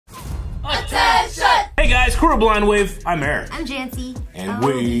guys, Crew of Blind Wave. I'm Eric. I'm Jancy. And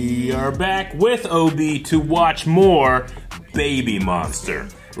we are back with OB to watch more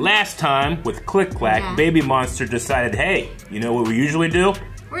Babymonster. Last time, with Click Clack, Babymonster decided, hey, you know what we usually do?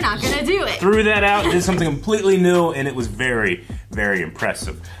 We're not gonna do it. Threw that out, did something completely new, and it was very, very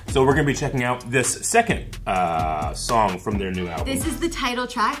impressive. So we're gonna be checking out this second song from their new album. This is the title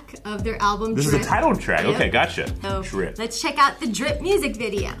track of their album, This Drip. is the title track, Yep. okay, gotcha. So Drip. let's check out the Drip music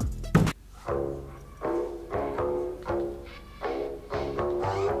video.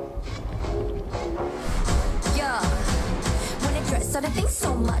 I think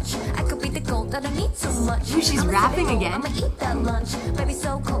so much. I could be the gold that I need so much. Ooh, she's rapping again. I'ma eat that lunch. Baby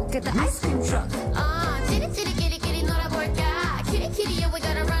so cold, get the ice cream truck. kitty, 놀아볼까? kitty, we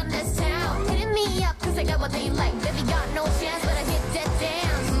gotta run this town. Hitting me up, cause I got what they like. Baby got no chance, but I hit that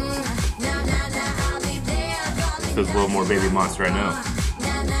dance. Nah, I'll be there. Feels a little more Babymonster right now.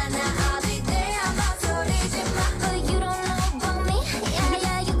 I'll be there. But you don't know about me.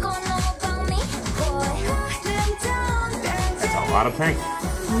 Yeah, you gon' know about me. Boy, That's a lot of pink.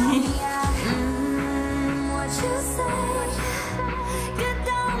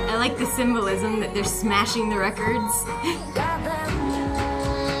 I like the symbolism that they're smashing the records.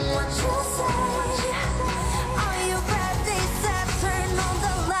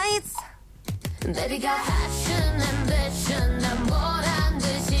 Baby got passion, ambition, and more than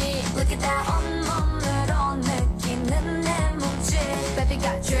듯이. Look at that 온몸으로 느끼는 내 몸짓. Baby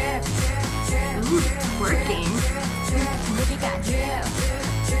got drip, drip, Ooh, it's working. Baby got drip,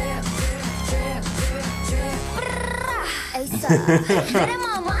 drip, drip, drip. Asaaaa. Let him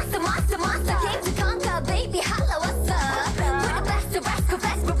on monster. Came to conquer, baby, holla, what's up? We're the best, the rascal,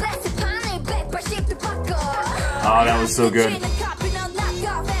 best, panel, babe, brush it to buckle. Oh, that was so good.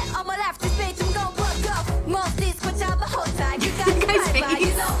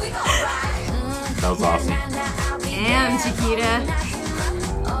 That was awesome. Damn, Chiquita.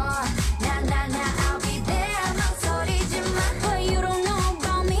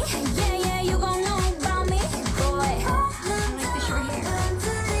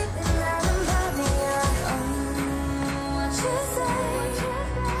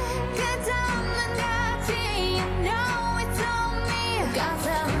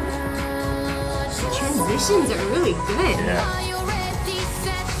 Transitions are really good. Yeah.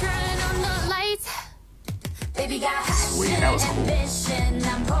 Sweet, that was cool.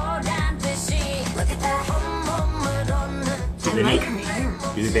 I like her hair.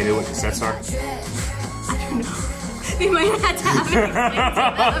 Do you think they knew what cassettes are? I don't know. They might have to have it explained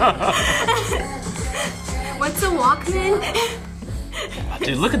to them. What's a Walkman?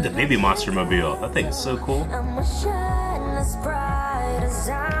 Dude, look at the Babymonster mobile. That thing is so cool.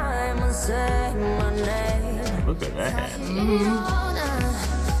 Look at that.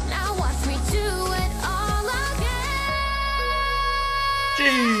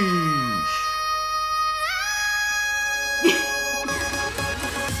 Jeez.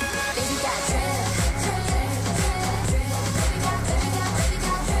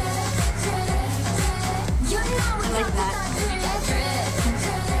 I like that.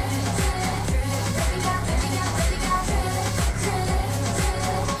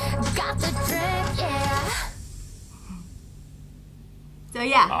 So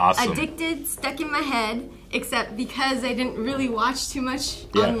yeah, awesome. Addicted, stuck in my head, except because I didn't really watch too much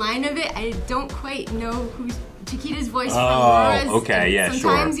online of it, I don't quite know who Chiquita's voice from Laura's. Okay, yeah,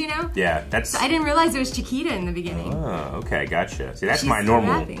 sometimes, sure. you know? Yeah, that's... So I didn't realize it was Chiquita in the beginning. Oh, okay, gotcha. See, that's She's my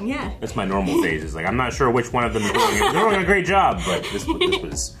normal... rapping, yeah. That's my normal phases. Like, I'm not sure which one of them is doing it. They're doing a great job, but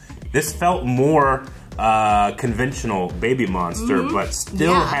this felt more conventional Babymonster, but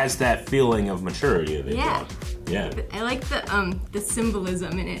still has that feeling of maturity of it. Yeah. Yeah. I like the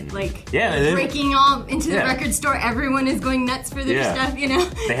symbolism in it, like Yeah, breaking all into the record store. Everyone is going nuts for their stuff, you know.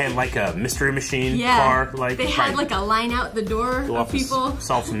 They had like a mystery machine car, like they had like a line out the door of people.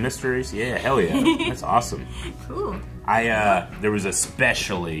 Solve some mysteries. Yeah, hell yeah, that's awesome. Cool. There was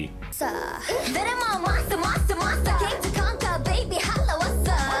especially.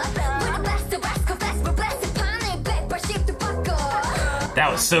 That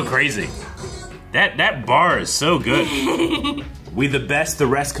was so crazy. That bar is so good. We the best, the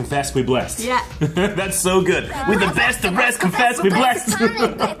rest confess we blessed. Yeah. That's so good. We the best, the rest confess we blessed.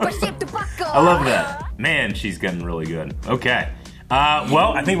 I love that. Man, she's getting really good. Okay.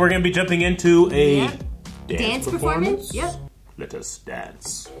 Well, I think we're going to be jumping into a dance performance. Yep. Let us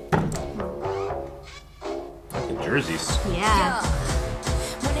dance. Like the jerseys. Yeah.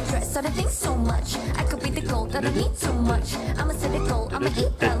 So I think so much. I could be the gold that I need so much. I'ma set it gold, I'ma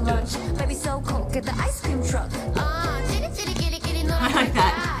eat that lunch. Baby so cold, get the ice cream truck. I like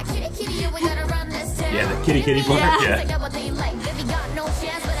that. Yeah, kitty kitty part. Yeah. I got what they like, baby got no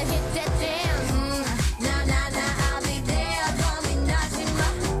chance, but I hit that dance. Nah, nah, nah, I'll be there. Don't be nothing,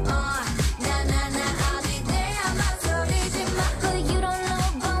 nah, nah, nah, I'll be there. My story is in my, but you don't know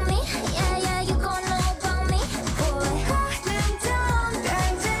about me. Yeah, yeah, you gon' know about me. Boy,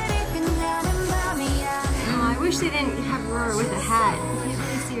 Oh, I wish they didn't have Roar with a hat. You can't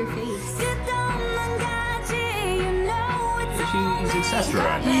really see her face. She's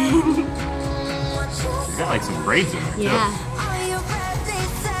accessorized. She's got like some braids in her too. Yeah.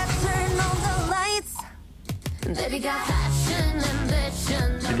 I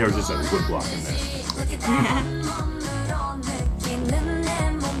think there was just a wood block in there.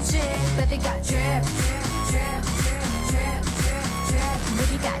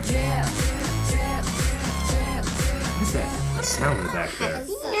 What's that sound in the back there?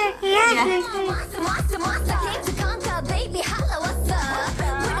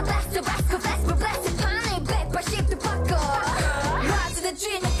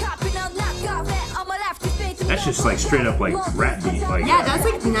 That's just like straight up like rap beat. Like, Yeah, that's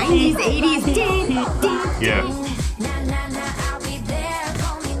like 90s, 80s. yeah.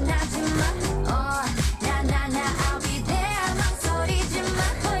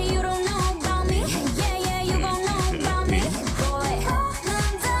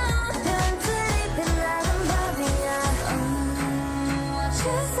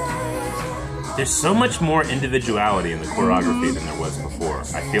 There's so much more individuality in the choreography than there was before.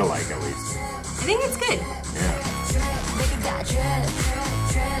 I feel like, at least. I think it's good. Yeah.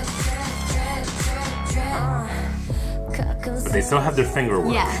 But they still have their finger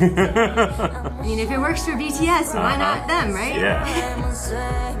work. Yeah. I mean, if it works for BTS, why not them, right? Yeah.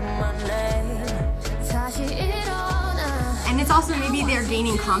 And it's also maybe they're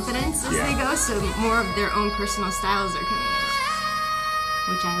gaining confidence as they go, so more of their own personal styles are coming out,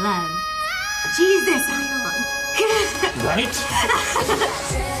 which I love. Jesus, Right?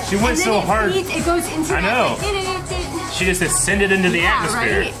 She went so hard. It goes into I know. She just ascended into the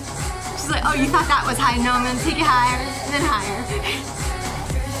atmosphere. Right? She's like, oh, you thought that was high? No, I'm gonna take it higher, and then higher.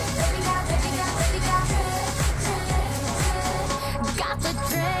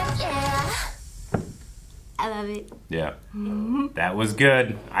 I love it. Yeah. That was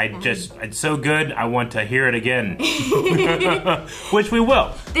good. It's so good, I want to hear it again. Which we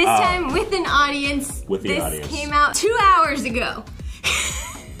will. This time with an audience. With the audience. This came out 2 hours ago.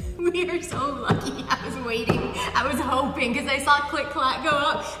 We are so lucky. I was waiting. I was hoping because I saw Click Clack go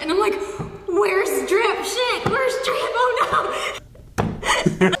up and I'm like, where's Drip? Shit, where's Drip? Oh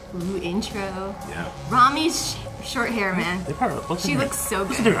no. Ooh, intro. Yeah. Rami's short hair, man. They probably She looks so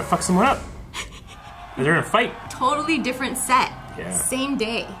good. They're gonna fuck someone up. They're gonna fight. Totally different set. Yeah. Same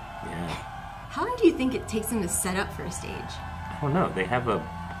day. Yeah. How long do you think it takes them to set up for a stage? I don't know. They have a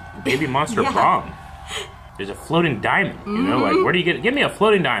Babymonster Yeah. bomb. There's a floating diamond. You know, like where do you get it? Give me a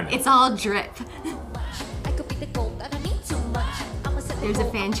floating diamond. It's all Drip. There's a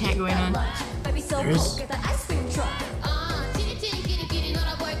fan chant going on. There's...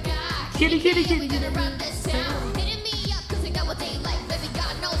 Kitty, kitty, kitty, kitty.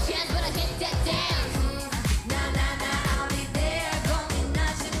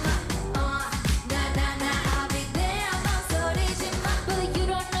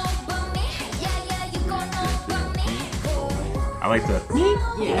 I like the boy.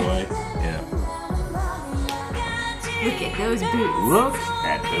 Yeah. Look at those boots. Look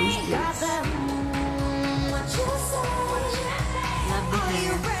at those boots. Love the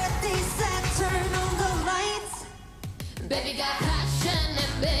hair. Baby got passion,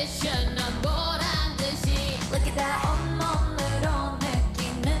 ambition, on board and the sea. Look at that 온몸으로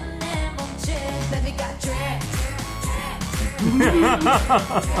느끼는 내 몸짓. Baby got drip.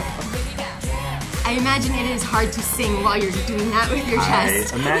 I imagine it is hard to sing while you're doing that with your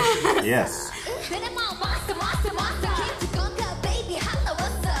chest. I imagine, yes.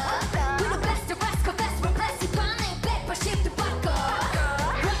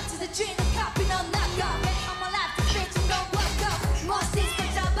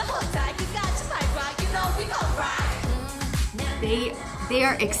 They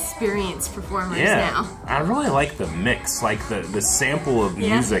are experienced performers now. I really like the mix, like the sample of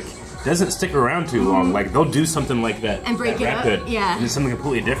music doesn't stick around too long. Like they'll do something like that and break it up, and do something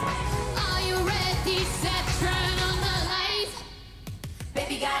completely different. Are you ready? Set, turn on the lights.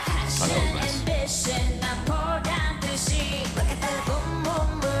 Baby got passion, ambition, I'm poured down the sheet. Look at that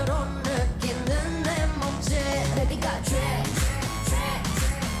온몸으로 느끼는 내 몸짓. Baby got drip.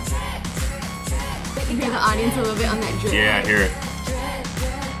 You hear the audience a little bit on that drip. Yeah, I hear it.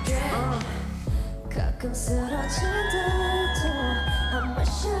 가끔 쓰러지더라도 I'ma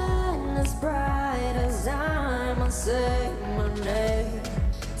shine as bright as I say my name.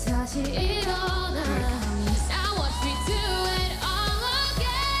 다시 일어나. Now watch me do it all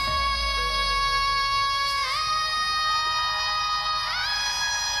again.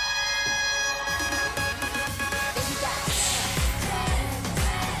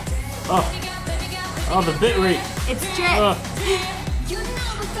 Oh, the bit rate. It's drip. You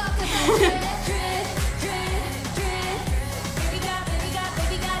know we talk about drip, drip, drip, drip. Baby got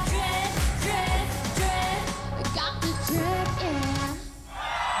drip, drip, drip. We got the drip, yeah.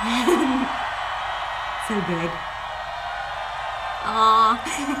 So good. Aww.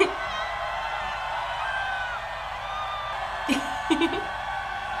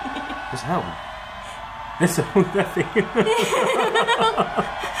 What's that one? This nothing.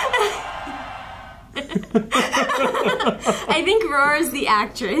 I think Rora's the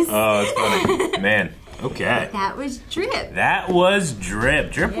actress. Oh, it's funny. Man, okay. That was drip. That was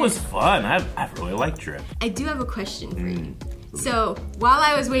drip. Drip was fun. I really like drip. I do have a question for you. So, while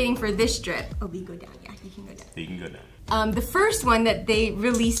I was waiting for this drip, Obi, go down. Yeah, you can go down. You can go down. The first one that they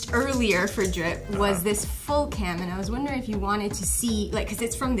released earlier for drip was this FullCam, and I was wondering if you wanted to see, like, because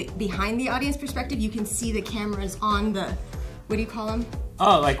it's from the behind the audience perspective, you can see the cameras on the, what do you call them?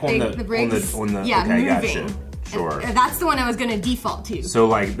 Oh, like on the rigs. yeah, okay, moving. Gotcha. Sure. And that's the one I was gonna default to. So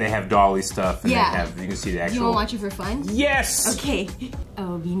like they have dolly stuff, and Yeah. they have, you can see the actual. You wanna watch it for fun? Yes. Okay.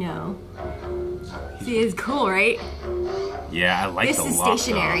 Oh, you know. See, it's cool, right? Yeah, I like This the is lock,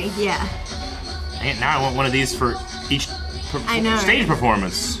 stationary. though. Yeah. And now I want one of these for each I know, stage right?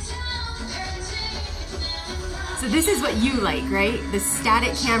 performance. So this is what you like, right? The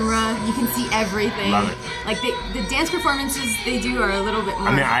static camera, you can see everything. Love it. Like the dance performances they do are a little bit more.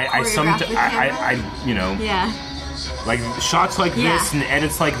 I mean, I you know, Yeah. like shots like Yeah. this and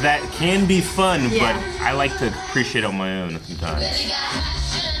edits like that can be fun, Yeah. but I like to appreciate it on my own sometimes.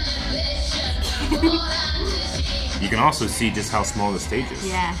 You can also see just how small the stage is.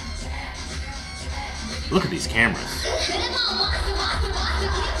 Yeah. Look at these cameras.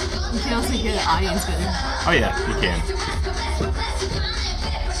 You can also hear the audience better. Oh yeah, you can.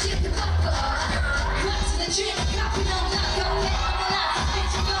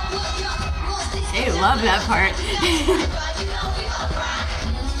 They love that part.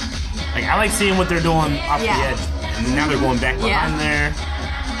 Like I like seeing what they're doing off Yeah. the edge, and now they're going back behind there.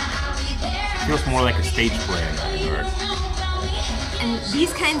 Feels more like a stage play in that regard. And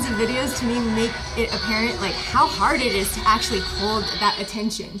these kinds of videos to me make it apparent like how hard it is to actually hold that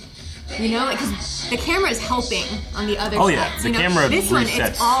attention. You know, like, because the camera is helping on the other Oh, yeah, shots. the You know, camera this one, resets.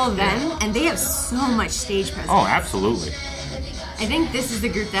 it's all of them, Yeah. and they have so much stage presence. Oh, absolutely. I think this is the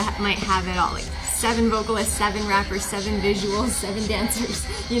group that might have it all, like 7 vocalists, 7 rappers, 7 visuals, 7 dancers,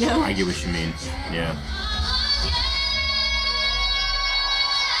 you know? I get what you mean. Yeah.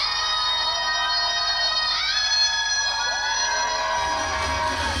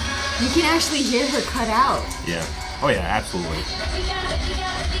 You can actually hear her cut out. Yeah. Oh yeah, absolutely.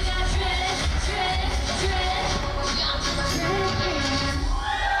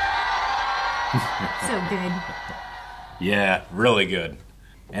 So good. Yeah, really good.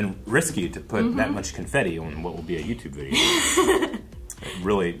 And risky to put that much confetti on what will be a YouTube video. It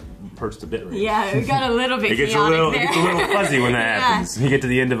really hurts the bit rate. Yeah, we got a little bit It gets chaotic a there. little fuzzy when that Yeah. happens. You get to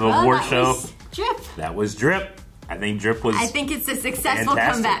the end of a Well, award that show. was drip. That was drip. I think drip was I think it's a successful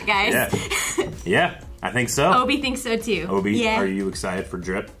fantastic. comeback, guys. Yeah. Yeah, I think so. Obi thinks so too. Obi, yeah. are you excited for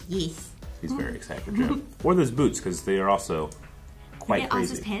drip? Yes. He's very excited for drip. Or those boots, because they are also quite Yeah,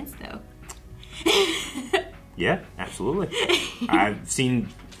 crazy. also pants though. Yeah, absolutely. I've seen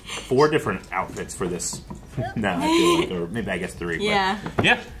 4 different outfits for this. No, I feel like, or maybe I guess 3. But Yeah.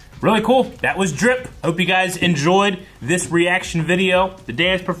 yeah, really cool. That was drip. Hope you guys enjoyed this reaction video, the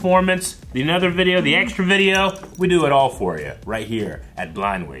dance performance, the another video, the extra video. We do it all for you right here at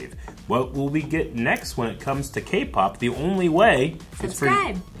Blind Wave. What will we get next when it comes to K-pop? The only way is for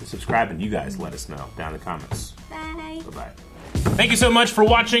you to subscribe, and you guys let us know down in the comments. Bye. Bye-bye. Thank you so much for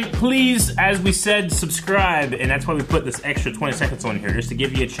watching. Please, as we said, subscribe, and that's why we put this extra 20 seconds on here, just to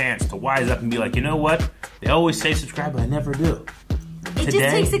give you a chance to wise up and be like, you know what? They always say subscribe, but I never do. It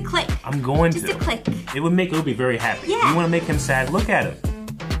Today, just takes a click. I'm going to. Just a click. It would make Obi very happy. Yeah. You want to make him sad? Look at him.